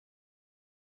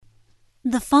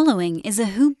The following is a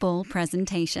Hoop Ball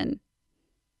presentation.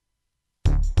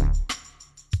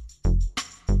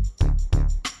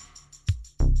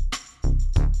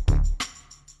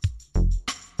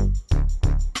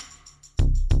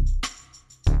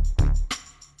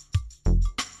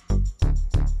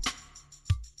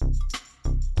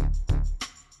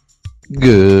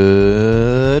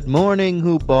 Good morning,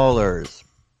 Hoop Ballers,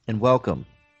 and welcome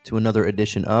to another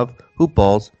edition of Hoop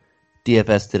Balls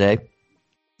DFS Today.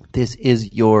 This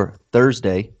is your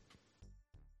Thursday,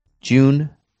 June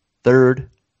 3rd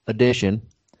edition.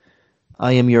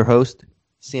 I am your host,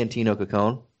 Santino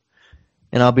Cacone,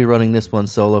 and I'll be running this one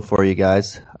solo for you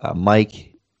guys.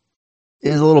 Mike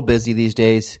is a little busy these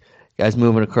days. Guys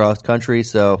moving across country,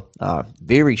 so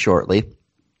very shortly.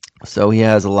 So he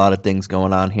has a lot of things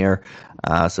going on here.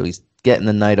 So he's getting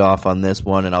the night off on this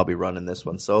one, and I'll be running this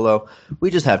one solo. We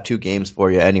just have two games for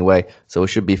you anyway, so it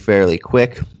should be fairly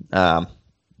quick.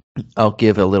 I'll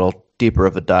give a little deeper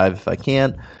of a dive if I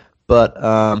can. But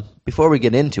before we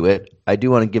get into it, I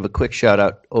do want to give a quick shout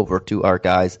out over to our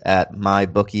guys at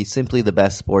MyBookie, simply the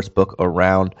best sports book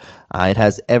around. It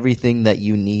has everything that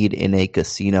you need in a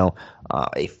casino,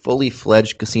 a fully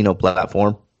fledged casino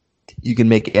platform. You can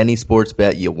make any sports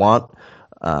bet you want,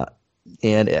 and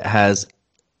it has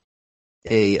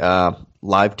a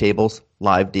live tables,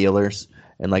 live dealers,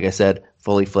 and like I said,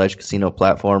 fully fledged casino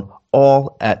platform,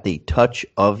 all at the touch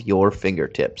of your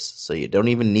fingertips. So you don't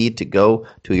even need to go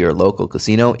to your local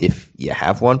casino if you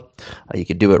have one. You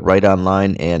can do it right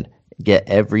online and get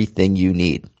everything you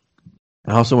need.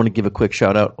 I also want to give a quick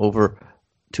shout out over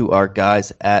to our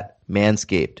guys at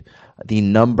Manscaped, the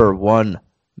number one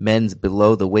men's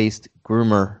below-the-waist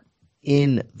groomer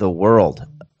in the world.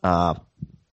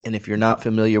 And if you're not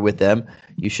familiar with them,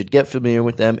 you should get familiar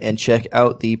with them and check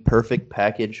out the Perfect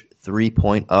Package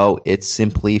 3.0. It's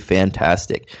simply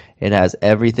fantastic. It has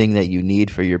everything that you need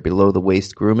for your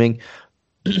below-the-waist grooming.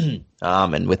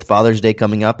 And with Father's Day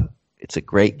coming up, it's a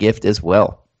great gift as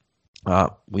well.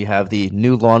 We have the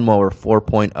new Lawnmower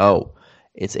 4.0.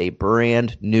 It's a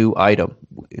brand new item.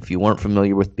 If you weren't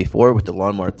familiar with before with the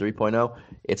Lawnmower 3.0,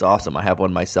 it's awesome. I have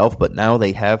one myself, but now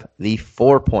they have the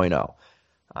 4.0.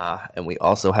 And we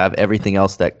also have everything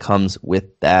else that comes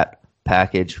with that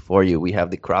package for you. We have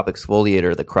the crop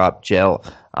exfoliator, the crop gel,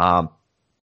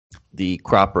 the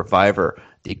crop reviver,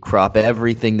 the crop,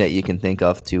 everything that you can think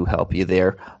of to help you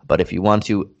there. But if you want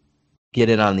to get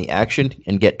in on the action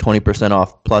and get 20%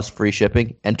 off plus free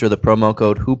shipping, enter the promo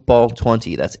code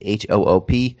HoopBall20. That's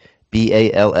HOOPBALL20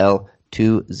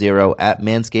 at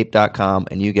manscaped.com,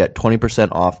 and you get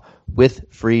 20% off with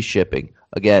free shipping.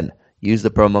 Again, use the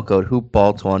promo code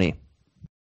HoopBall20.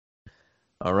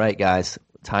 All right, guys,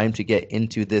 time to get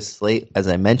into this slate. As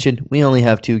I mentioned, we only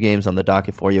have two games on the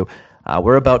docket for you.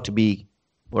 We're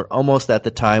almost at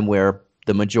the time where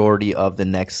the majority of the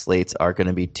next slates are going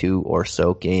to be two or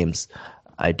so games.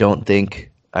 I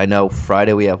know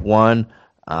Friday we have one.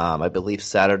 I believe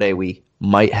Saturday we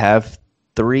might have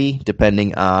three,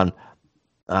 depending on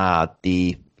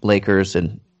the Lakers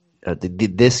and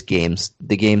the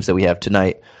games that we have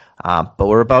tonight. But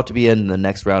we're about to be in the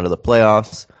next round of the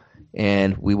playoffs,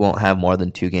 and we won't have more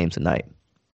than two games a night.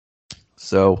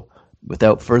 So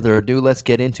without further ado, let's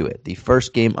get into it. The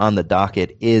first game on the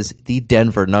docket is the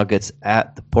Denver Nuggets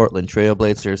at the Portland Trail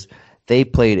Blazers. They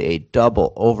played a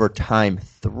double overtime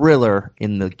thriller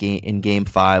in Game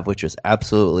 5, which was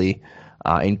absolutely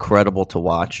incredible to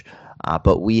watch.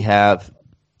 But we have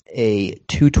a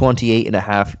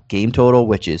 228.5 game total,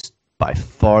 which is by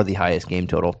far the highest game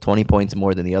total, 20 points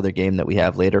more than the other game that we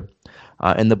have later.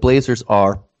 And the Blazers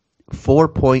are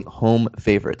 4-point home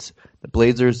favorites. The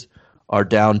Blazers are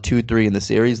down 2-3 in the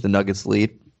series. The Nuggets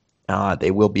lead.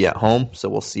 They will be at home, so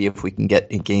we'll see if we can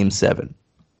get in Game 7.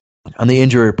 On the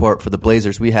injury report for the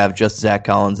Blazers, we have just Zach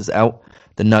Collins is out.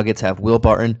 The Nuggets have Will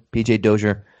Barton, P.J.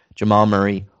 Dozier, Jamal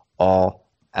Murray, all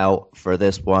out for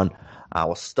this one.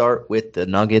 We'll start with the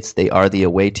Nuggets. They are the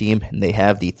away team, and they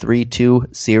have the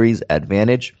 3-2 series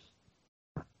advantage.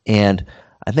 And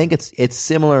I think it's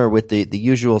similar with the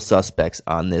usual suspects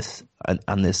on this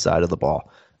side of the ball.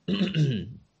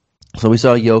 So we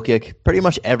saw Jokic. Pretty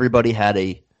much everybody had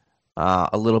a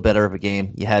little better of a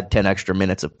game. You had 10 extra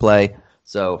minutes of play,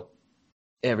 so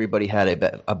everybody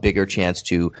had a bigger chance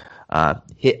to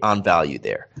hit on value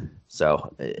there.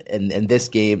 So, and this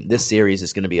series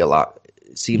is going to be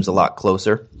seems a lot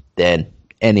closer than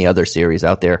any other series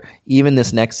out there. Even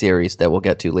this next series that we'll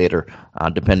get to later,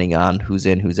 depending on who's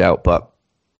in, who's out. But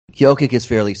Jokic is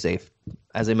fairly safe.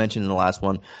 As I mentioned in the last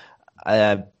one,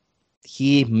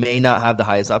 he may not have the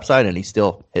highest upside, and he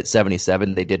still hit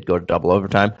 77. They did go to double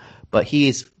overtime, but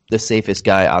he's the safest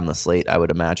guy on the slate, I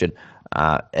would imagine.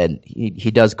 and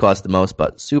he does cost the most,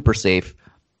 but super safe.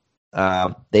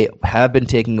 They have been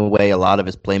taking away a lot of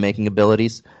his playmaking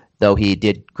abilities, though he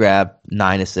did grab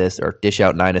 9 assists or dish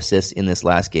out 9 assists in this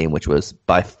last game, which was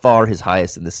by far his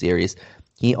highest in the series.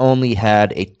 He only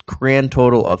had a grand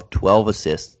total of 12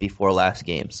 assists before last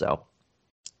game, so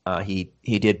he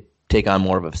did take on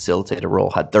more of a facilitator role.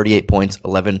 Had 38 points,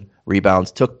 11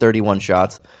 rebounds, took 31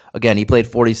 shots. Again, he played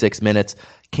 46 minutes.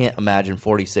 Can't imagine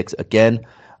 46 again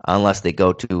unless they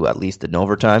go to at least an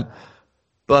overtime.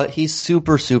 But he's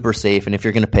super, super safe, and if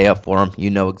you're going to pay up for him, you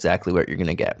know exactly what you're going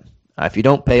to get. If you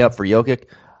don't pay up for Jokic,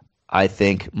 I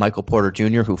think Michael Porter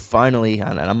Jr., who finally,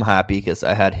 and I'm happy because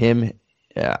I had him,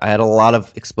 I had a lot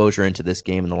of exposure into this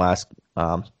game in the last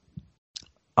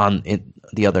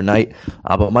the other night,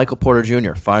 but Michael Porter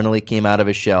Jr. finally came out of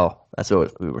his shell. That's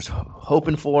what we were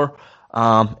hoping for,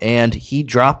 and he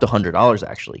dropped $100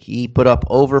 actually. He put up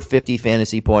over 50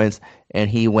 fantasy points, and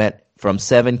he went from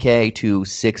 7K to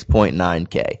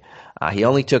 6.9K. He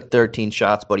only took 13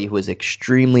 shots, but he was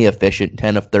extremely efficient,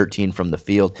 10 of 13 from the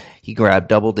field. He grabbed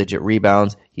double-digit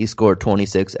rebounds. He scored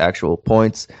 26 actual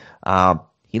points.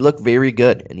 He looked very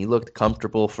good, and he looked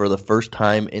comfortable for the first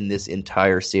time in this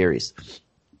entire series.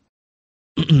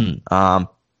 And I'm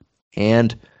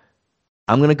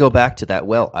going to go back to that.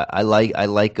 Well, I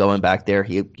like going back there.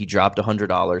 He dropped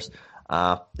 $100,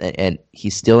 and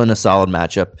he's still in a solid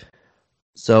matchup.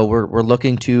 So we're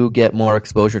looking to get more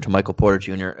exposure to Michael Porter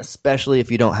Jr., especially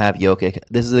if you don't have Jokic.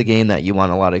 This is a game that you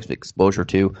want a lot of exposure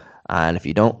to, and if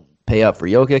you don't pay up for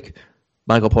Jokic,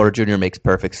 Michael Porter Jr. makes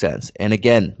perfect sense. And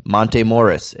again, Monte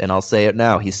Morris, and I'll say it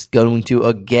now, he's going to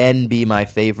again be my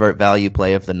favorite value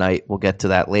play of the night. We'll get to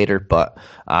that later, but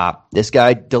this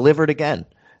guy delivered again.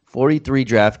 43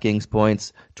 DraftKings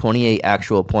points, 28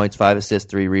 actual points, 5 assists,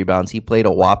 3 rebounds. He played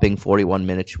a whopping 41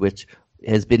 minutes, which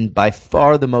has been by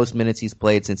far the most minutes he's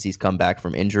played since he's come back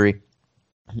from injury,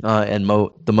 and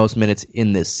the most minutes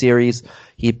in this series.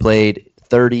 He played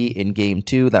 30 in Game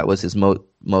 2. That was his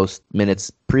most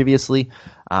minutes previously.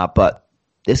 But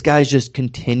this guy's just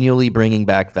continually bringing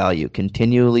back value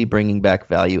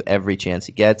every chance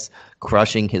he gets,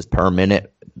 crushing his per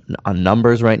minute on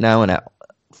numbers right now. And at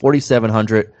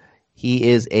 4,700, he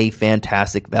is a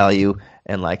fantastic value.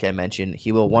 And like I mentioned,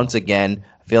 he will once again,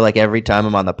 I feel like every time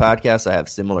I'm on the podcast, I have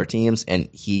similar teams, and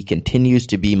he continues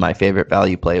to be my favorite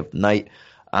value play of the night.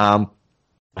 And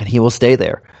he will stay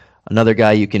there. Another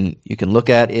guy you can look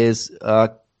at is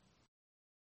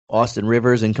Austin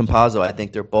Rivers and Campazzo. I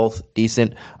think they're both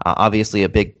decent. Obviously, a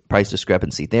big price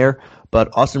discrepancy there. But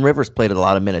Austin Rivers played a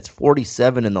lot of minutes,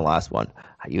 47 in the last one.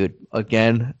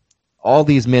 All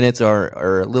these minutes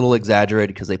are a little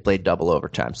exaggerated because they played double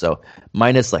overtime. So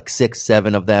minus like 6,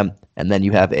 7 of them, and then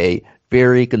you have a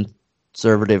very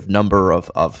conservative number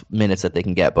of minutes that they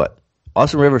can get. But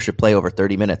Austin Rivers should play over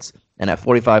 30 minutes. And at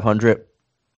 4,500,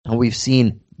 we've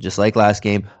seen, just like last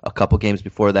game, a couple games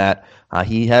before that,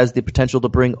 he has the potential to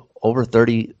bring over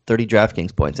 30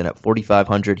 DraftKings points. And at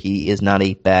 4,500, he is not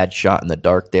a bad shot in the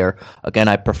dark there. Again,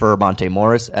 I prefer Monte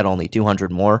Morris at only 200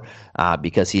 more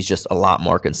because he's just a lot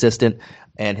more consistent,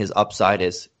 and his upside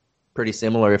is pretty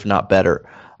similar, if not better.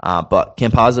 But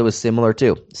Campazzo is similar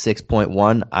too,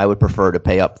 6.1. I would prefer to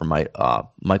pay up for my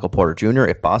Michael Porter Jr.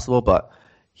 if possible, but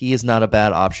he is not a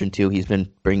bad option too. He's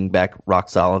been bringing back rock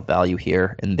solid value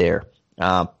here and there.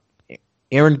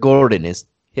 Aaron Gordon is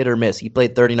hit or miss. He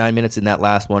played 39 minutes in that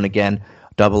last one. Again,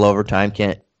 double overtime.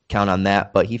 Can't count on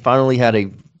that. But he finally had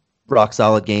a rock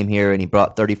solid game here, and he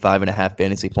brought 35.5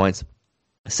 fantasy points.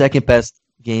 Second best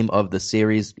game of the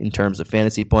series in terms of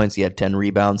fantasy points. He had 10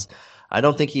 rebounds. I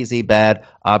don't think he's a bad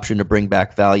option to bring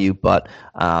back value, but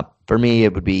for me,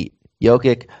 it would be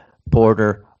Jokic,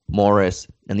 Porter, Morris,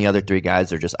 and the other 3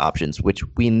 guys are just options, which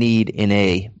we need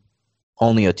in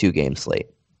only a 2-game slate.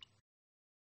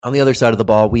 On the other side of the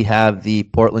ball, we have the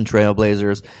Portland Trail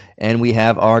Blazers, and we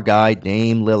have our guy,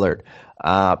 Dame Lillard.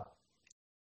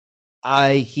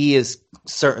 He is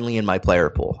certainly in my player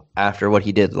pool after what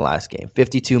he did in the last game.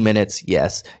 52 minutes,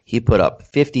 yes. He put up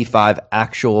 55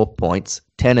 actual points,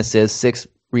 10 assists, 6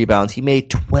 rebounds. He made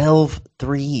 12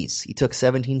 threes. He took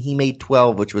 17. He made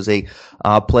 12, which was a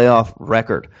playoff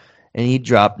record. And he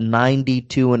dropped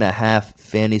 92.5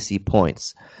 fantasy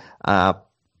points.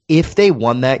 If they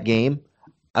won that game,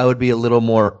 I would be a little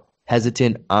more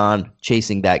hesitant on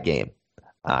chasing that game.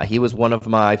 He was one of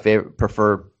my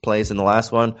preferred plays in the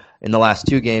last one. In the last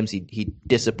 2 games, he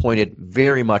disappointed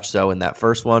very much so in that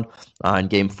first one. In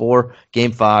Game 4,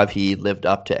 Game 5, he lived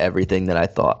up to everything that I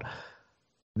thought.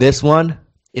 This one,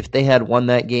 if they had won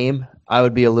that game, I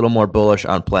would be a little more bullish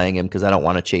on playing him because I don't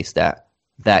want to chase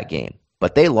that game.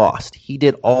 but they lost. He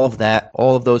did all of that,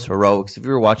 all of those heroics. If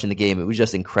you were watching the game, it was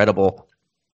just incredible.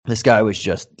 This guy was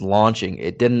just launching.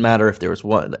 It didn't matter if there was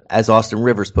one, as Austin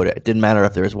Rivers put it didn't matter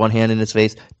if there was one hand in his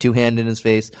face, two hand in his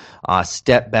face,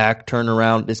 step back, turn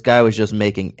around. This guy was just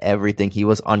making everything. He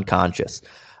was unconscious.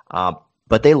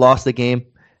 But they lost the game.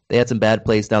 They had some bad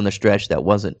plays down the stretch that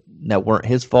weren't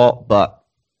his fault, but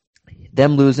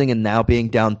them losing and now being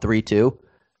down 3-2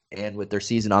 and with their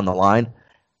season on the line,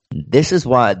 that's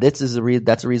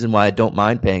a reason why I don't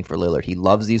mind paying for Lillard. He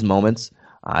loves these moments.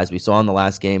 As we saw in the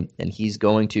last game, and he's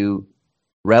going to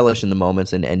relish in the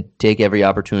moments and take every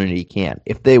opportunity he can.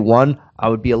 If they won, I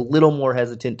would be a little more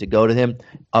hesitant to go to him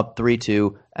up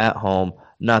 3-2 at home.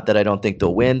 Not that I don't think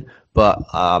they'll win, but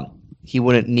he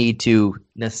wouldn't need to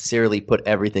necessarily put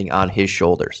everything on his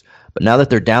shoulders. But now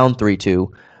that they're down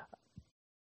 3-2,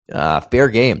 fair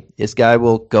game. This guy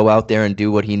will go out there and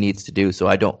do what he needs to do, so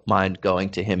I don't mind going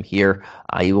to him here.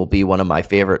 He will be one of my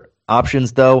favorite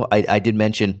options, though. I did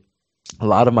mention a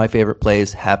lot of my favorite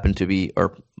plays happen to be,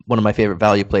 or one of my favorite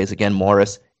value plays, again,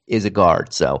 Morris is a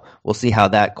guard. So we'll see how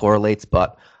that correlates.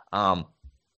 But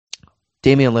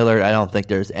Damian Lillard, I don't think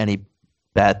there's any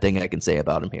bad thing I can say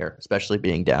about him here, especially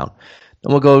being down.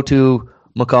 Then we'll go to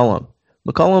McCollum.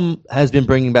 McCollum has been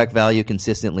bringing back value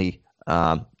consistently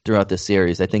throughout this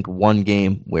series. I think one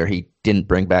game where he didn't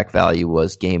bring back value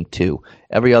was game 2.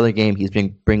 Every other game he's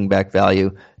been bringing back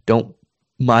value. Don't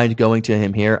mind going to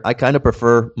him here. I kind of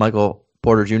prefer Michael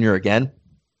Porter Jr. again,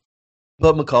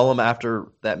 but McCollum,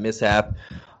 after that mishap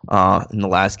in the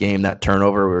last game, that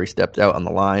turnover where he stepped out on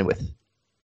the line with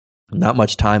not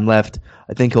much time left,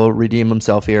 I think he'll redeem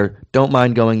himself here. Don't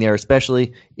mind going there,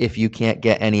 especially if you can't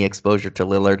get any exposure to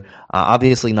Lillard.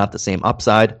 Obviously not the same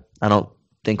upside. I don't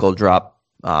think he'll drop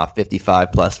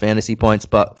 55 plus fantasy points,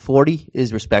 but 40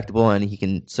 is respectable, and he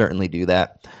can certainly do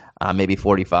that. Maybe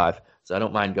 45. So I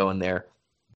don't mind going there.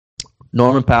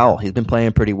 Norman Powell, he's been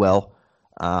playing pretty well.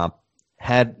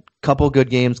 Had a couple good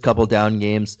games, couple down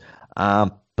games,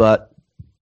 but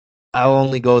I'll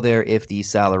only go there if the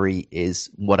salary is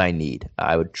what I need.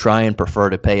 I would try and prefer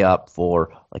to pay up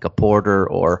for like a Porter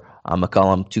or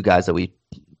McCollum, two guys that we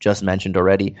just mentioned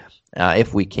already,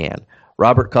 if we can.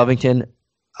 Robert Covington,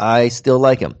 I still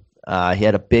like him. He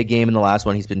had a big game in the last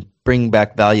one. He's been bringing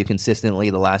back value consistently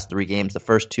the last 3 games. The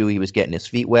first 2, he was getting his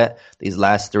feet wet. These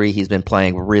last 3, he's been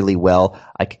playing really well.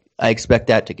 I expect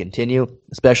that to continue,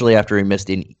 especially after he missed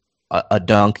a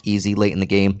dunk easy late in the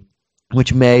game,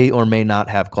 which may or may not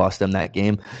have cost them that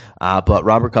game. But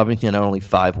Robert Covington at only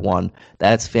 5-1.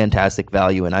 That's fantastic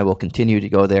value, and I will continue to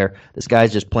go there. This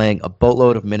guy's just playing a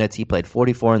boatload of minutes. He played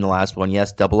 44 in the last one.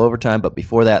 Yes, double overtime, but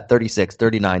before that, 36,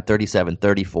 39, 37,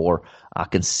 34.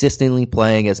 Consistently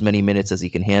playing as many minutes as he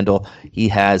can handle. He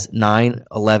has 9,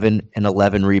 11, and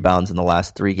 11 rebounds in the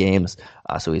last 3 games.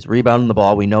 So he's rebounding the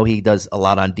ball. We know he does a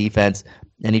lot on defense,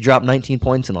 and he dropped 19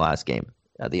 points in the last game.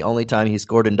 The only time he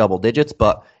scored in double digits,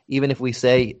 but even if we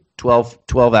say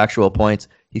 12 actual points,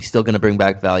 he's still going to bring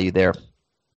back value there.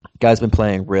 Guy's been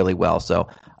playing really well, so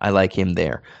I like him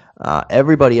there.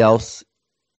 Everybody else,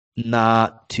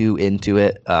 not too into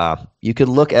it. You could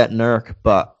look at Nurk,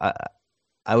 but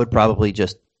I would probably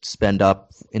just spend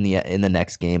up in the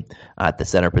next game at the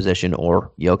center position,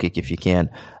 or Jokic if you can.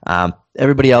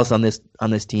 Everybody else on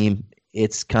this team,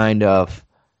 it's kind of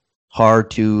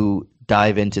hard to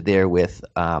dive into there with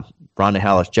Ronda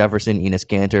Hollis-Jefferson, Enes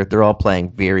Kanter. They're all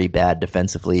playing very bad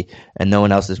defensively, and no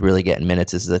one else is really getting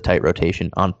minutes. This is a tight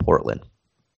rotation on Portland.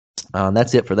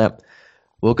 That's it for them.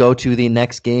 We'll go to the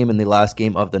next game and the last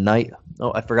game of the night.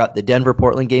 Oh, I forgot. The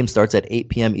Denver-Portland game starts at 8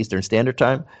 p.m. Eastern Standard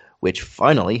Time, which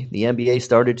finally the NBA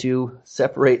started to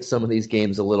separate some of these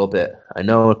games a little bit. I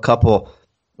know a couple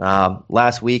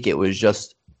last week it was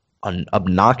just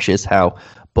obnoxious how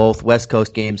both West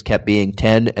Coast games kept being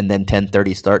 10 and then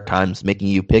 10:30 start times, making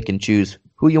you pick and choose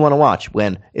who you want to watch.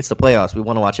 When it's the playoffs, we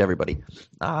want to watch everybody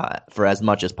for as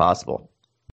much as possible.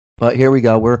 But here we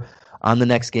go. We're on the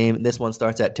next game. This one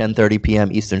starts at 10:30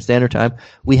 p.m. Eastern Standard Time.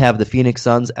 We have the Phoenix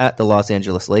Suns at the Los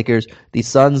Angeles Lakers. The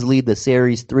Suns lead the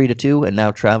series 3-2 and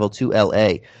now travel to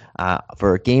L.A.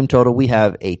 For a game total, we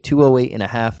have a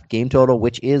 208.5 game total,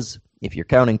 which is, if you're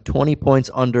counting, 20 points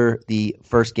under the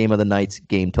first game of the night's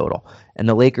game total. And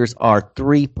the Lakers are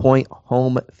 3-point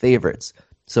home favorites.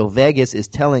 So Vegas is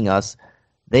telling us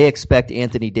they expect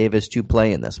Anthony Davis to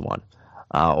play in this one.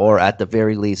 Or at the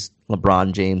very least,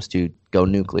 LeBron James to go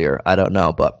nuclear. I don't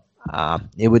know. But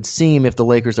it would seem if the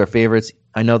Lakers are favorites,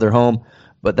 I know they're home,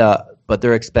 but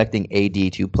they're expecting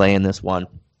AD to play in this one.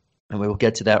 And we will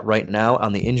get to that right now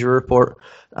on the injury report.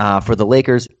 For the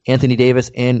Lakers, Anthony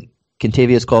Davis and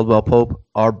Kentavious Caldwell-Pope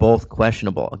are both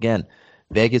questionable. Again,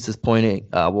 Vegas is pointing.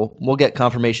 We'll get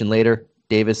confirmation later.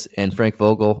 Davis and Frank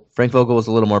Vogel. Frank Vogel was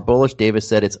a little more bullish. Davis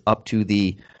said it's up to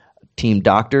the team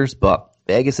doctors, but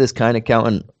Vegas is kind of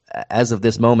counting, as of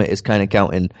this moment, is kind of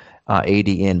counting AD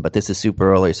in. But this is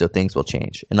super early, so things will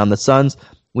change. And on the Suns,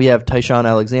 we have Tyshawn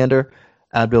Alexander,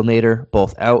 Abdel Nader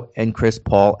both out, and Chris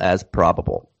Paul as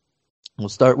probable. We'll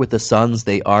start with the Suns.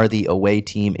 They are the away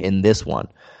team in this one.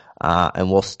 And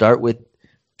we'll start with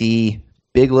the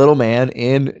big little man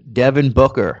in Devin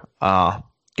Booker.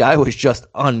 Guy was just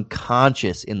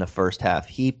unconscious in the first half.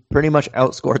 He pretty much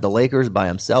outscored the Lakers by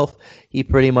himself. He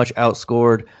pretty much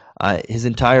outscored his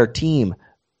entire team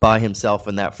by himself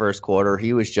in that first quarter.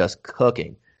 He was just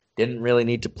cooking. Didn't really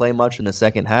need to play much in the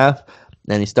second half.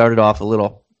 Then he started off a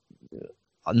little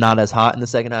not as hot in the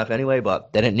second half anyway,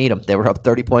 but they didn't need him. They were up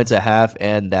 30 points at half,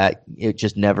 and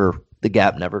the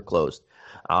gap never closed.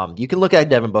 You can look at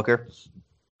Devin Booker.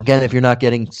 Again, if you're not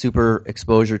getting super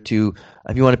exposure to,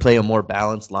 if you want to play a more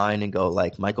balanced line and go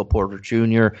like Michael Porter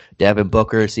Jr., Devin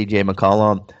Booker, CJ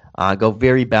McCollum, go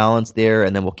very balanced there,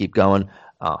 and then we'll keep going,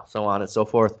 so on and so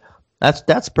forth.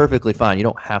 That's perfectly fine. You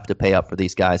don't have to pay up for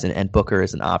these guys, and Booker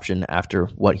is an option after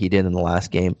what he did in the last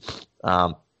game.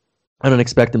 I don't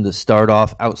expect him to start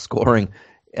off outscoring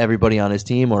everybody on his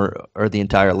team or the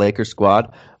entire Lakers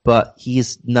squad, but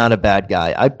he's not a bad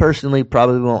guy. I personally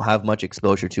probably won't have much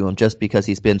exposure to him just because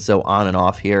he's been so on and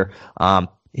off here.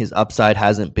 His upside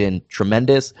hasn't been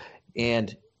tremendous,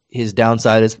 and his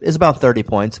downside is about 30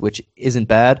 points, which isn't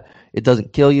bad. It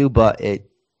doesn't kill you, but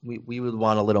we would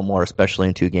want a little more, especially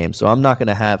in 2 games. So I'm not going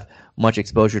to have much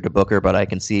exposure to Booker, but I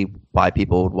can see why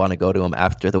people would want to go to him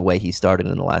after the way he started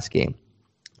in the last game.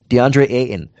 DeAndre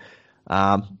Ayton,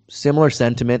 similar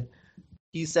sentiment.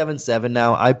 He's 7-7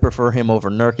 now. I prefer him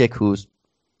over Nurkic, who's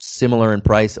similar in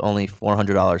price, only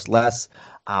 $400 less.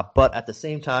 But at the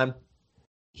same time,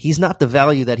 he's not the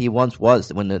value that he once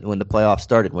was when the playoffs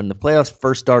started. When the playoffs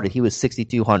first started, he was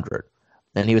 6,200,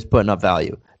 and he was putting up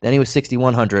value. Then he was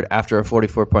 6,100 after a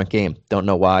 44-point game. Don't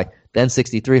know why. Then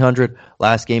 6,300.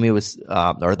 Last game he was,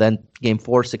 then game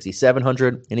 4,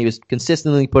 6,700, and he was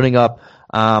consistently putting up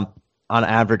on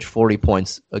average 40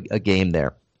 points a game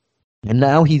there. And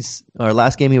now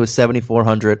last game he was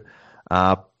 7,400,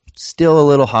 still a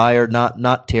little higher,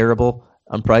 not terrible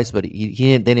on price, but they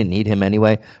didn't need him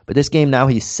anyway. But this game now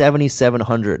he's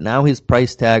 7,700. Now his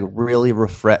price tag really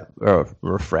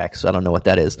reflects, I don't know what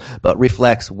that is, but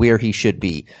reflects where he should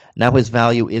be. Now his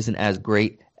value isn't as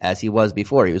great as he was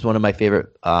before. He was one of my favorite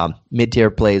mid-tier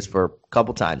plays for a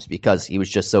couple times because he was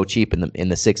just so cheap in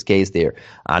the 6Ks there.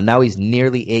 Now he's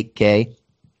nearly 8K.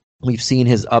 We've seen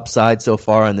his upside so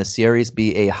far in the series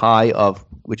be a high of,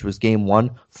 which was game 1,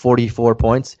 44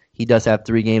 points. He does have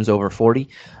 3 games over 40,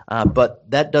 but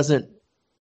that's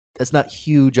not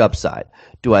huge upside.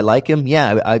 Do I like him?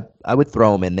 Yeah, I would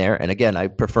throw him in there. And again, I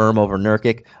prefer him over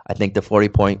Nurkic. I think the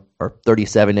 40-point or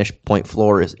 37-ish point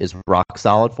floor is rock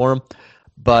solid for him.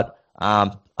 But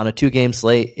on a 2-game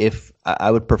slate, if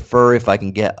I would prefer if I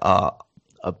can get a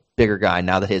bigger guy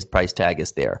now that his price tag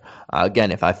is there.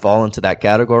 Again, if I fall into that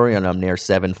category and I'm near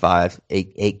 7.5,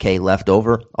 8K left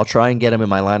over, I'll try and get him in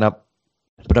my lineup.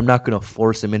 But I'm not going to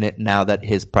force him in it now that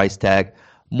his price tag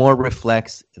more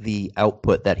reflects the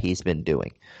output that he's been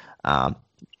doing.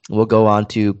 We'll go on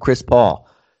to Chris Paul.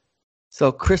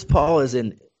 So Chris Paul is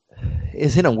in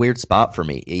a weird spot for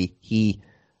me. He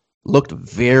looked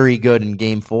very good in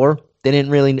Game 4. They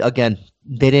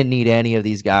didn't need any of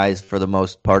these guys for the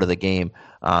most part of the game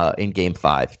in Game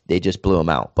 5. They just blew him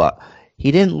out. But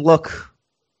he didn't look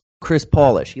Chris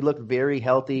Paulish. He looked very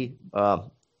healthy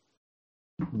from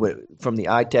the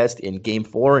eye test in Game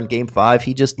 4 and Game 5.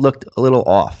 He just looked a little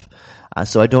off.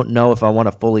 So I don't know if I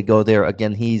want to fully go there.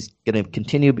 Again, he's going to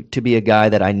continue to be a guy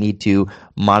that I need to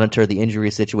monitor the injury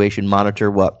situation,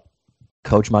 monitor what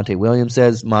Coach Monty Williams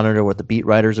says, monitor what the beat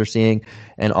writers are seeing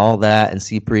and all that, and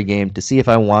see pregame to see if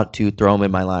I want to throw him in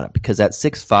my lineup. Because at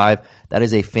 6'5", that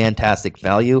is a fantastic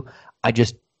value. I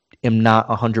just am not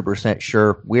 100%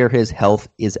 sure where his health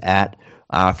is at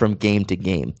from game to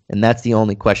game. And that's the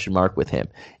only question mark with him.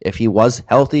 If he was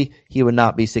healthy, he would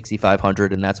not be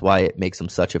 6,500, and that's why it makes him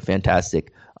such a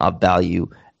fantastic value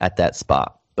at that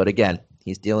spot. But again,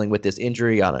 he's dealing with this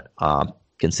injury on it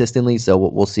consistently, so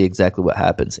we'll see exactly what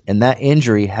happens. And that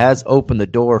injury has opened the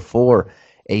door for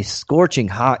a scorching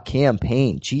hot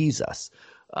campaign. Jesus.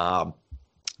 The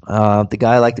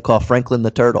guy I like to call Franklin the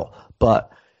Turtle.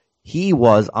 But he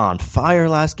was on fire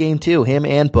last game too, him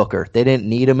and Booker. They didn't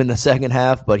need him in the second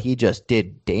half, but he just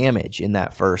did damage in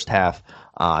that first half.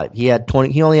 He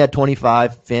only had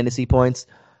 25 fantasy points,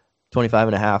 25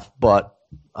 and a half, but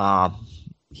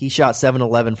he shot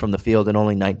 7-11 from the field in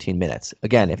only 19 minutes.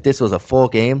 Again, if this was a full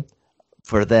game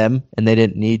for them and they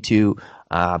didn't need to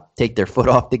take their foot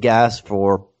off the gas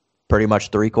for pretty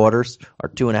much 3/4 or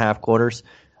 2.5 quarters,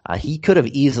 he could have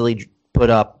easily put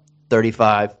up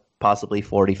 35, possibly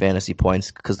 40 fantasy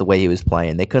points because the way he was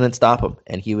playing. They couldn't stop him,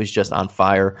 and he was just on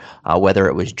fire, whether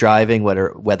it was driving,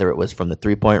 whether it was from the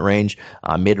three-point range,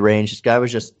 mid-range. This guy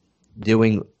was just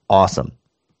doing awesome.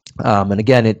 And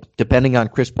again, depending on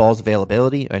Chris Paul's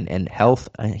availability and health,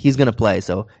 he's going to play.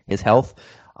 So his health,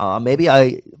 maybe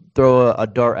I throw a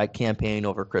dart at Campaign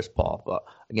over Chris Paul. But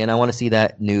again, I want to see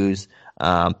that news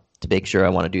to make sure I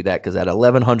want to do that, because at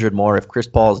 1,100 more, if Chris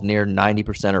Paul is near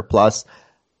 90% or plus,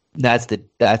 that's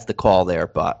the call there.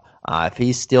 But if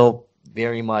he's still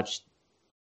very much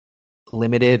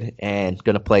limited and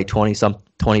going to play 20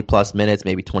 plus minutes,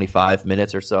 maybe 25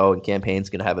 minutes or so, and Campaign's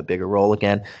going to have a bigger role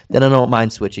again, then I don't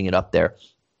mind switching it up there.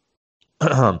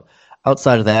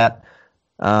 Outside of that,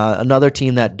 another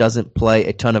team that doesn't play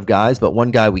a ton of guys, but one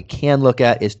guy we can look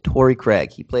at is Torrey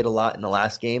Craig. He played a lot in the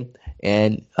last game,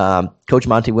 and Coach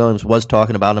Monty Williams was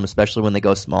talking about him, especially when they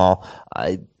go small.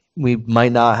 We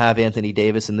might not have Anthony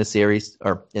Davis in this series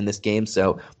or in this game,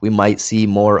 so we might see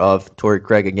more of Torrey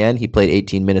Craig again. He played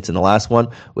 18 minutes in the last one,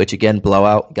 which again,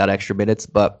 blowout, got extra minutes,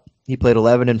 but he played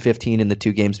 11 and 15 in the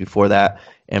 2 games before that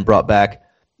and brought back,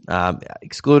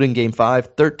 excluding Game 5,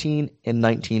 13 and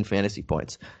 19 fantasy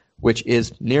points, which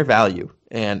is near value.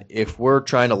 And if we're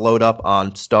trying to load up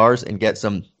on stars and get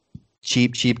some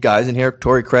cheap guys in here,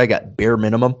 Torrey Craig at bare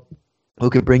minimum, who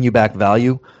could bring you back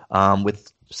value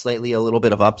with slightly a little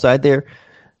bit of upside there.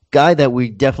 Guy that we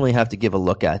definitely have to give a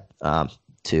look at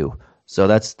too. So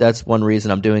that's one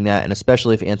reason I'm doing that, and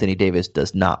especially if Anthony Davis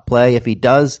does not play. If he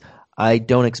does, I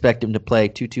don't expect him to play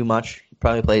too much. He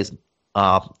probably plays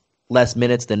less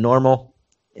minutes than normal,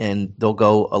 and they'll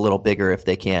go a little bigger if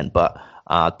they can. But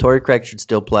Torrey Craig should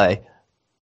still play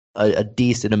a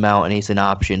decent amount, and he's an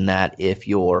option that if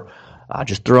you're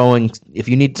just throwing, if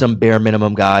you need some bare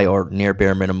minimum guy or near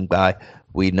bare minimum guy,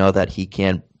 we know that he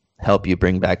can help you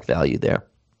bring back value there.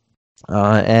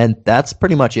 And that's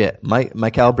pretty much it.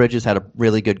 Mikal Bridges had a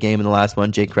really good game in the last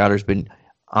one. Jake Crowder's been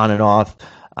on and off,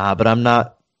 but I'm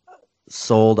not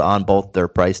sold on both their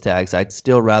price tags. I'd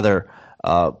still rather,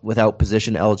 without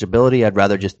position eligibility, I'd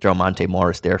rather just throw Monte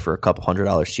Morris there for a couple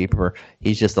 $100 cheaper.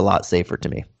 He's just a lot safer to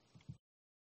me.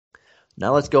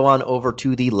 Now let's go on over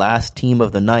to the last team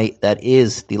of the night. That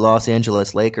is the Los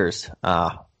Angeles Lakers.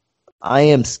 I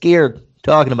am scared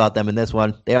talking about them in this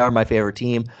one. They are my favorite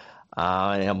team.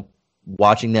 I am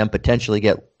watching them potentially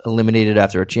get eliminated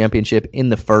after a championship in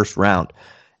the first round.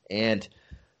 And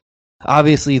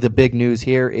obviously the big news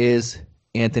here is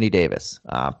Anthony Davis.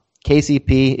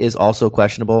 KCP is also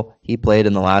questionable. He played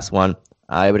in the last one.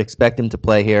 I would expect him to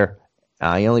play here.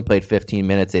 He only played 15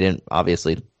 minutes.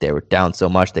 They were down so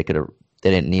much they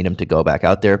didn't need him to go back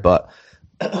out there, but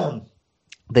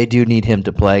they do need him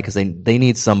to play because they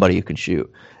need somebody who can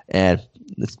shoot. And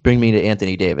let's bring me to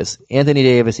Anthony Davis. Anthony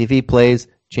Davis, if he plays,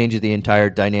 changes the entire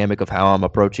dynamic of how I'm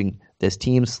approaching this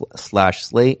team /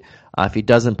 slate. If he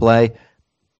doesn't play,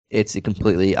 it's a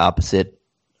completely opposite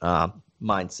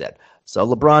mindset. So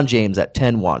LeBron James at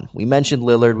 10-1. We mentioned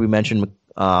Lillard, we mentioned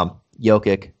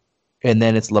Jokic, and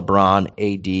then it's LeBron,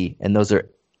 AD, and those are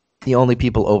the only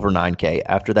people over 9K.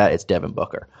 After that, it's Devin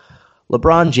Booker.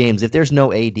 LeBron James, if there's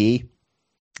no AD,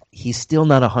 he's still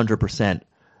not 100%,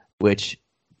 which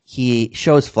he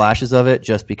shows flashes of it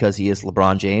just because he is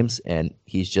LeBron James and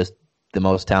he's just the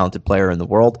most talented player in the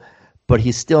world. But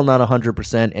he's still not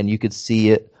 100%, and you could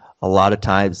see it a lot of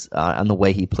times on the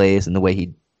way he plays and the way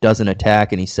he doesn't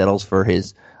attack, and he settles for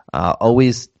his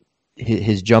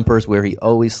jumpers where he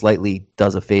always slightly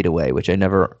does a fadeaway, which I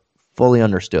never fully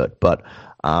understood. But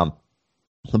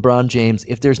LeBron James,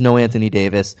 if there's no Anthony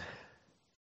Davis,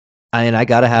 and I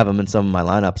got to have him in some of my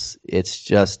lineups, it's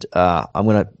just I'm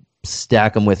going to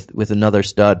stack him with another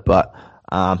stud. But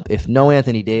if no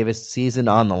Anthony Davis, season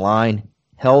on the line,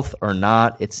 health or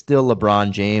not, it's still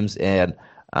LeBron James, and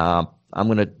I'm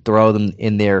going to throw them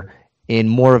in there in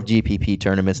more of GPP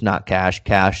tournaments, not cash.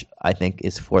 Cash, I think,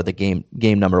 is for the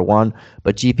game number one.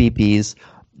 But GPPs,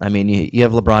 I mean, you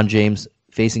have LeBron James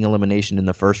facing elimination in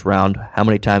the first round. How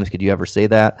many times could you ever say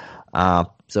that?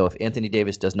 So if Anthony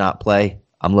Davis does not play,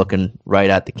 I'm looking right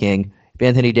at the king. If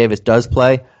Anthony Davis does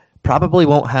play, probably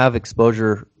won't have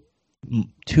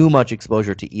too much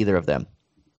exposure to either of them.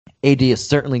 AD is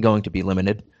certainly going to be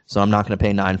limited, so I'm not going to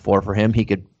pay 9.4 for him. He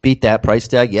could beat that price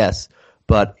tag, yes,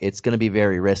 but it's going to be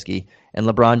very risky. And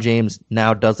LeBron James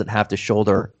now doesn't have to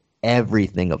shoulder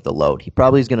everything of the load. He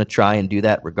probably is going to try and do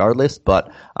that regardless,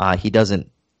 but he doesn't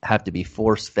have to be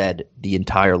force-fed the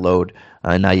entire load.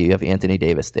 And now you have Anthony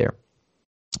Davis there.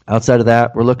 Outside of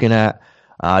that, we're looking at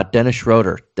Dennis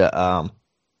Schroeder.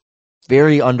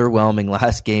 Very underwhelming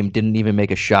last game. Didn't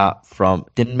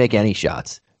make any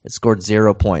shots. It scored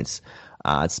 0 points.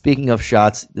 Speaking of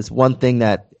shots, this one thing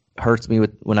that hurts me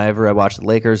whenever I watch the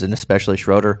Lakers, and especially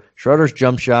Schroeder. Schroeder's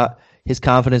jump shot, his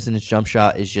confidence in his jump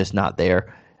shot is just not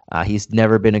there. He's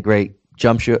never been a great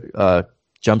jump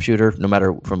shooter, no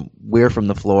matter from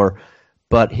the floor,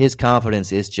 but his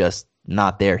confidence is just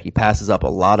not there. He passes up a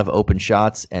lot of open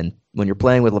shots, and when you're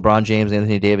playing with LeBron James,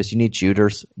 Anthony Davis, you need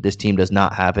shooters. This team does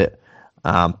not have it.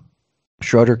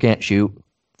 Schroeder can't shoot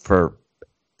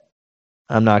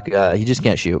he just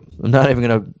can't shoot. I'm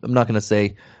not gonna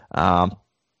say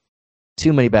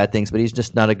too many bad things, but he's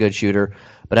just not a good shooter.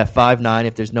 But at 5'9",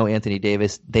 if there's no Anthony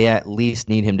Davis, they at least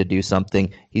need him to do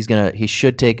something. He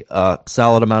should take a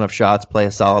solid amount of shots, play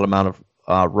a solid amount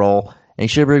of role, and he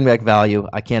should bring back value.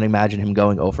 I can't imagine him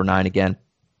going 0 for 9 again.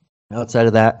 Outside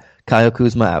of that, Kyle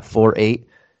Kuzma at 4'8".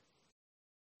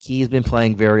 He's been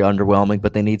playing very underwhelming,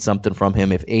 but they need something from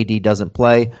him. If AD doesn't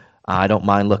play, I don't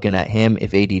mind looking at him.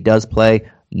 If AD does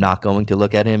play, not going to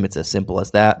look at him. It's as simple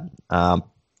as that.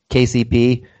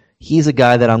 KCP, he's a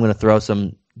guy that I'm going to throw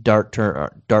some dart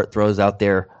throws out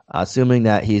there, assuming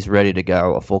that he's ready to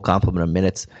go, a full complement of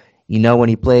minutes. When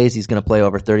he plays, he's going to play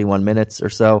over 31 minutes or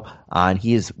so, and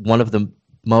he is one of the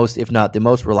most, if not the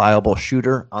most reliable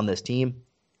shooter on this team,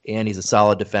 and he's a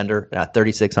solid defender at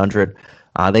 3,600.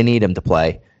 They need him to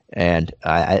play, and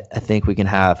I think we can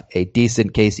have a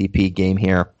decent KCP game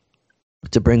here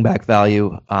to bring back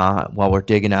value while we're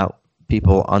digging out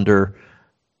people under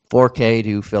 4K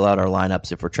to fill out our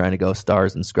lineups if we're trying to go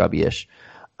stars and scrubby-ish.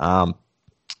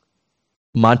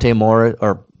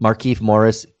 Markieff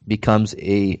Morris becomes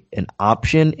an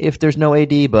option if there's no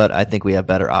AD, but I think we have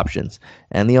better options.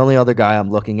 And the only other guy I'm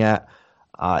looking at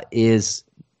is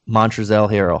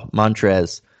Montrezl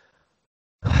Harrell.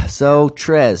 So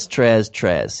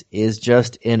Trez is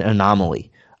just an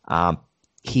anomaly.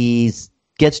 He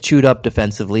gets chewed up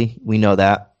defensively. We know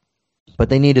that. But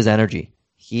they need his energy.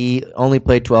 He only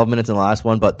played 12 minutes in the last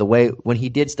one, but when he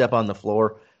did step on the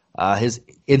floor, his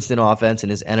instant offense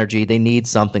and his energy, they need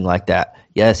something like that.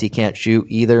 Yes, he can't shoot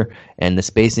either, and the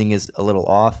spacing is a little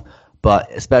off,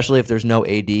 but especially if there's no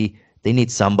AD, they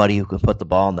need somebody who can put the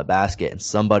ball in the basket and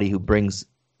somebody who brings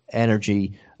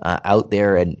energy out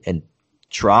there and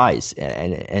tries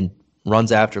and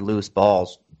runs after loose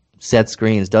balls, sets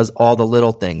screens, does all the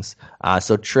little things.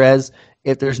 So Trez,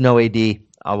 if there's no AD,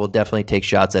 I will definitely take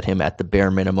shots at him at the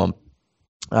bare minimum.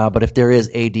 But if there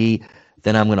is AD,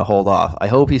 then I'm going to hold off. I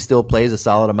hope he still plays a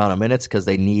solid amount of minutes because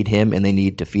they need him and they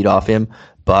need to feed off him.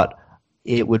 But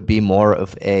it would be more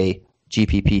of a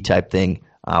GPP type thing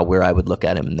where I would look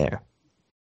at him there.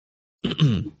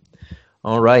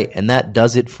 All right, and that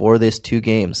does it for this 2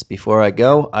 games. Before I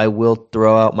go, I will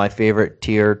throw out my favorite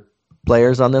tier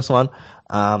players on this one.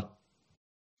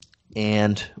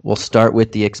 And we'll start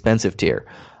with the expensive tier.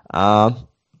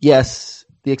 Yes,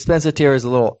 the expensive tier is a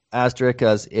little asterisk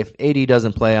because if AD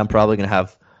doesn't play, I'm probably going to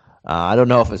have, I don't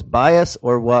know if it's bias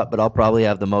or what, but I'll probably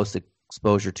have the most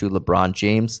exposure to LeBron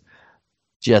James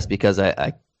just because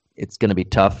it's going to be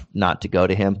tough not to go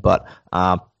to him. But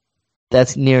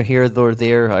that's near here or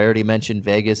there. I already mentioned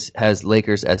Vegas has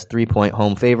Lakers as 3-point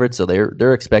home favorites, so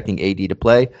they're expecting AD to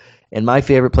play. And my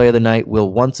favorite play of the night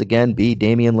will once again be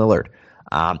Damian Lillard.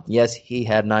 Yes, he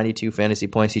had 92 fantasy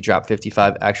points. He dropped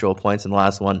 55 actual points in the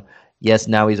last one. Yes,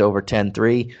 now he's over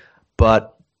 10-3,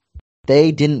 but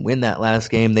they didn't win that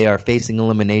last game. They are facing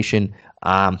elimination.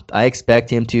 I expect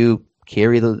him to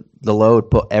carry the load,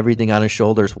 put everything on his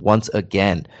shoulders once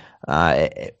again.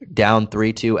 Down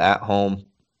 3-2 at home.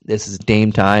 This is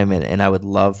Dame time, and I would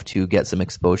love to get some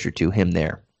exposure to him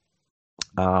there.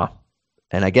 And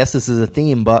I guess this is a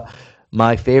theme, but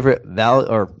my favorite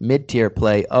mid-tier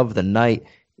play of the night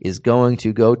is going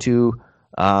to go to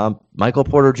Michael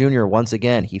Porter Jr. once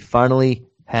again. He finally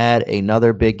had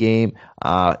another big game,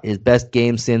 his best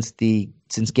game since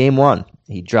game 1.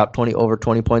 He dropped over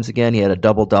 20 points again. He had a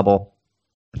double-double.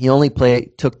 He only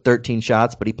took 13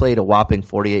 shots, but he played a whopping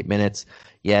 48 minutes.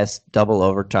 Yes, double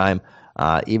overtime.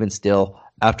 Even still,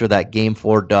 after that game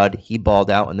 4 dud, he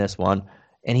balled out in this one,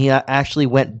 and he actually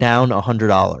went down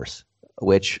 $100,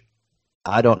 which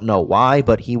I don't know why,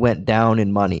 but he went down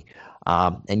in money.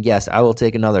 And yes, I will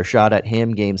take another shot at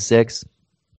him, game 6.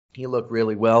 He looked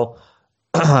really well,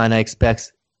 and I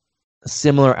expect a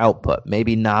similar output.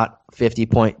 Maybe not 50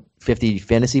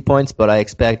 fantasy points, but I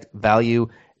expect value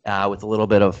with a little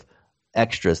bit of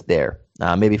extras there.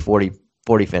 Maybe 40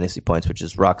 fantasy points, which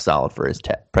is rock solid for his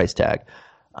price tag.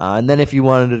 And then if you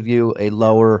wanted to view a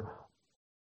lower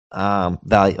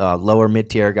lower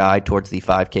mid-tier guy towards the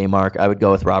 5K mark, I would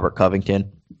go with Robert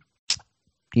Covington.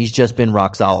 He's just been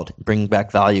rock solid, bringing back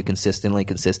value consistently.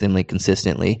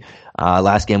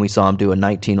 Last game we saw him do a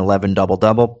 19-11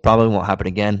 double-double. Probably won't happen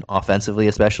again, offensively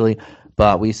especially,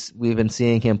 but we've been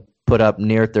seeing him put up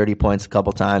near 30 points a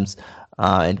couple times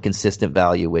and consistent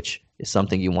value, which is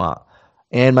something you want.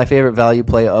 And my favorite value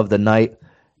play of the night,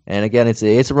 and again, it's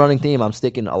a running theme. I'm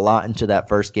sticking a lot into that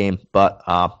first game, but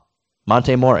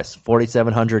Monte Morris,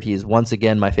 4,700. He's once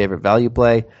again my favorite value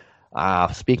play.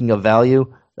 Speaking of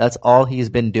value, that's all he's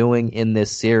been doing in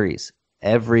this series.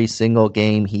 Every single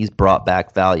game, he's brought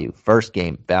back value. First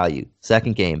game, value.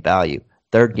 Second game, value.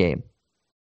 Third game,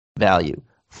 value.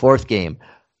 Fourth game,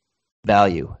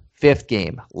 value. Fifth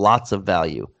game, lots of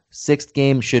value. Sixth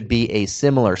game should be a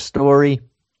similar story.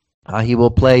 He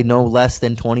will play no less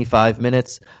than 25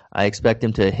 minutes. I expect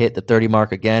him to hit the 30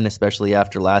 mark again, especially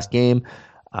after last game.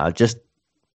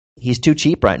 He's too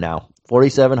cheap right now.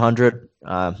 4,700.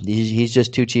 He's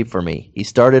just too cheap for me. He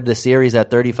started the series at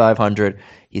 3,500.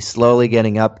 He's slowly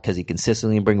getting up because he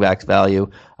consistently brings back value.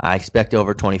 I expect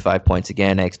over 25 points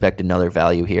again. I expect another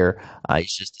value here.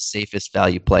 He's just the safest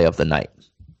value play of the night.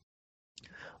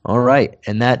 All right,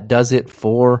 and that does it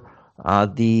for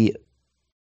the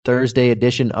Thursday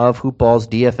edition of Hoop Balls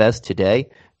DFS today.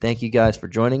 Thank you guys for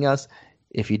joining us.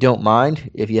 If you don't mind,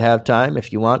 if you have time,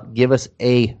 if you want, give us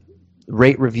a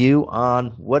rate review on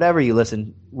wherever you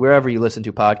listen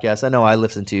to podcasts. I know I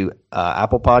listen to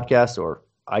Apple Podcasts or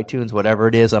iTunes, whatever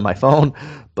it is on my phone,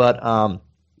 but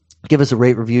give us a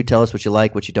rate review. Tell us what you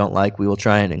like, what you don't like. We will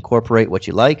try and incorporate what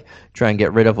you like, try and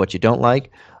get rid of what you don't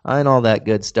like, and all that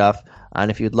good stuff. And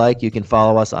if you'd like, you can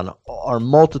follow us on our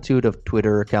multitude of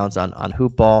Twitter accounts on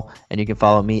Hoopball, and you can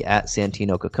follow me at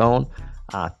Santino Cacone.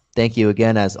 Thank you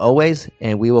again, as always,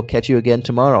 and we will catch you again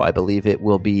tomorrow. I believe it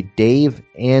will be Dave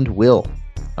and Will.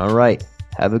 All right,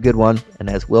 have a good one, and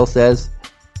as Will says,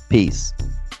 peace.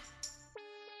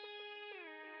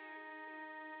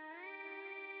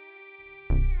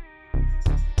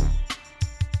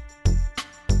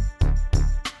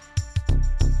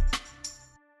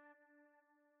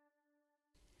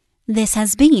 This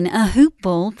has been a Hoop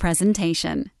Ball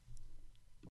presentation.